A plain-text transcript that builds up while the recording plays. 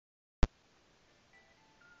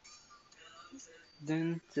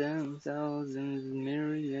then 10,000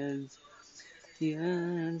 myriads,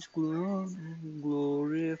 yes,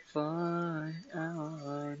 glorify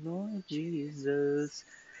our Lord Jesus.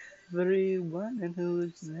 Everyone who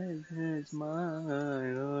says,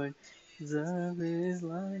 my Lord, Jesus is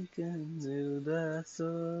like unto the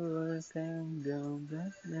sword, can go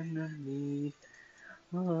back enemy.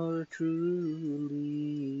 Oh, truly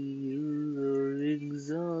you are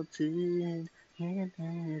exalted in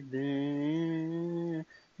heaven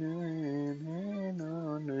and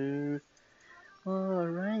on earth. Oh,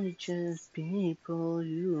 righteous people,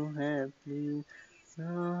 you have pleased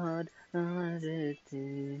God,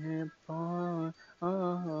 audited upon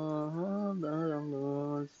all the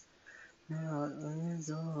laws. God is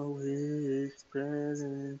always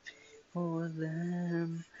present for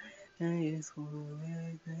them, and His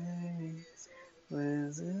holy grace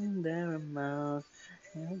within their mouth,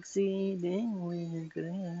 exceedingly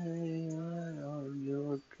great are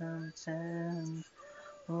your contents,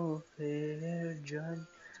 O fair judge,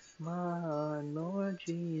 my Lord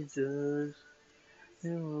Jesus.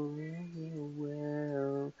 You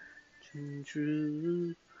well and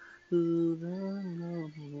true to the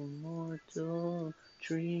immortal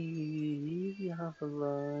tree of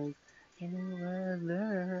life, and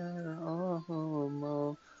whether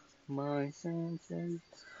all my senses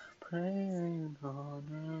pray and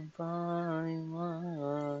honor by my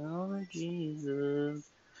Lord Jesus.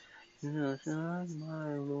 Yes,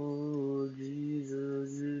 my Lord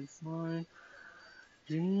Jesus is my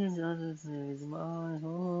Jesus is my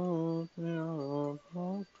hope of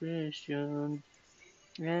all Christians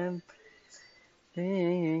and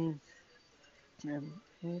things, and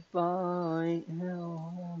if I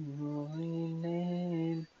holy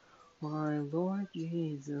name, my Lord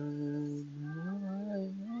Jesus, my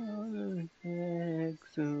Lord,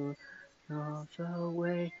 exalt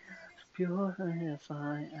away,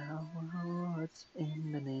 purify our hearts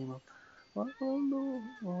in the name of our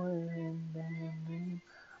Lord, in the name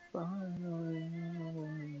of our Lord,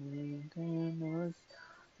 and us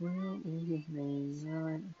will be made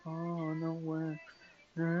right upon the word,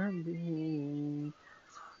 and be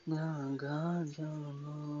the God's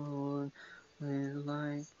Lord, with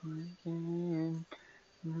life within,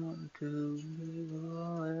 not to the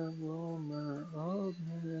royal Roman of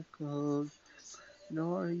miracles,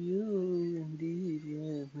 nor you indeed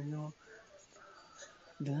yet nor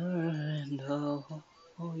the and the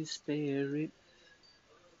Holy Spirit,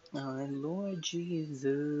 our Lord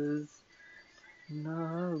Jesus,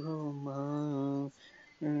 aroma,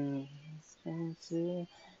 and sincere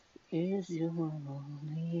is your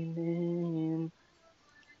holy name.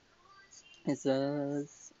 It's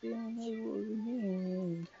us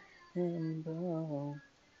in the and bow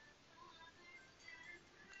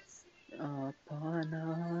upon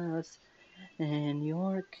us and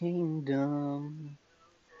your kingdom.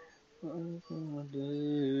 To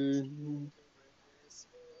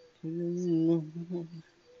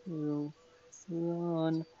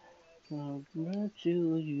run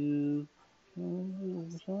to you,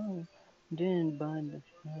 then by the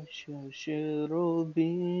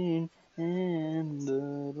cherubim and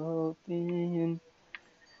the roping,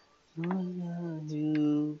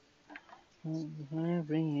 you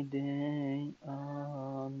every day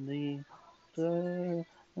on the third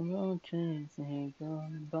mountain, thank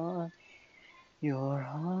God by your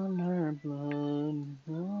honor, blood,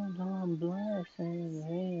 on blessing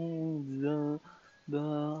angel,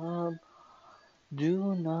 but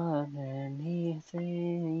do not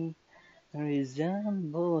anything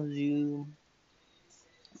resembles you,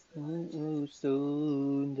 so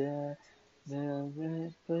that the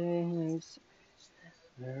red place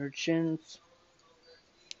merchants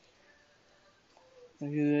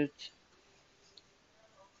which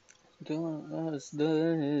does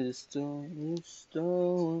the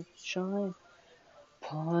stone shine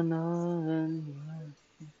upon us,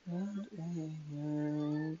 and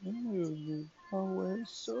always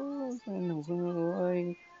souls and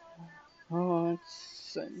white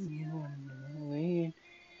hearts and you know.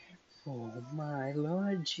 Oh my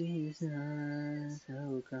Lord Jesus,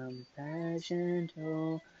 oh compassion,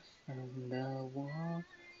 oh and the one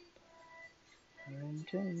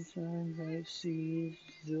intention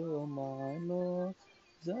receives, oh my Lord,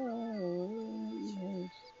 the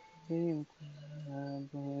him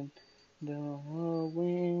with the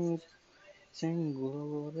wings, sing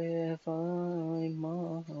glorify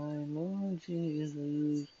my Lord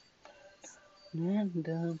Jesus, and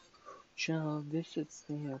the shall visit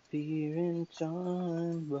the appearance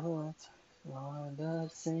on both while the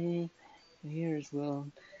Savior's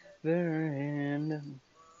will and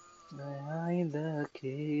by the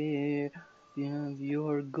care of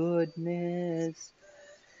your goodness.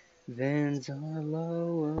 Vents are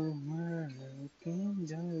low, working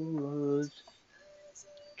doors.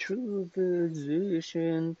 True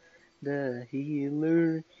physician, the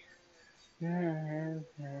healer, have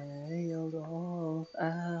healed all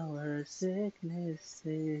our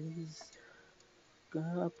sicknesses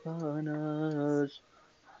upon us.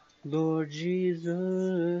 Lord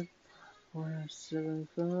Jesus,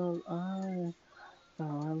 merciful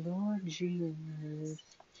our Lord Jesus.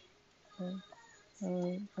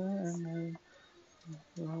 Lord,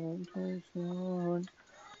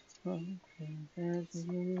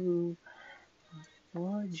 you,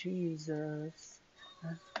 Lord Jesus,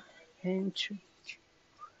 and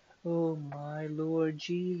oh my Lord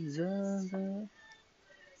Jesus,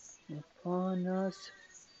 upon us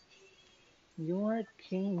your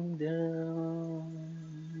kingdom.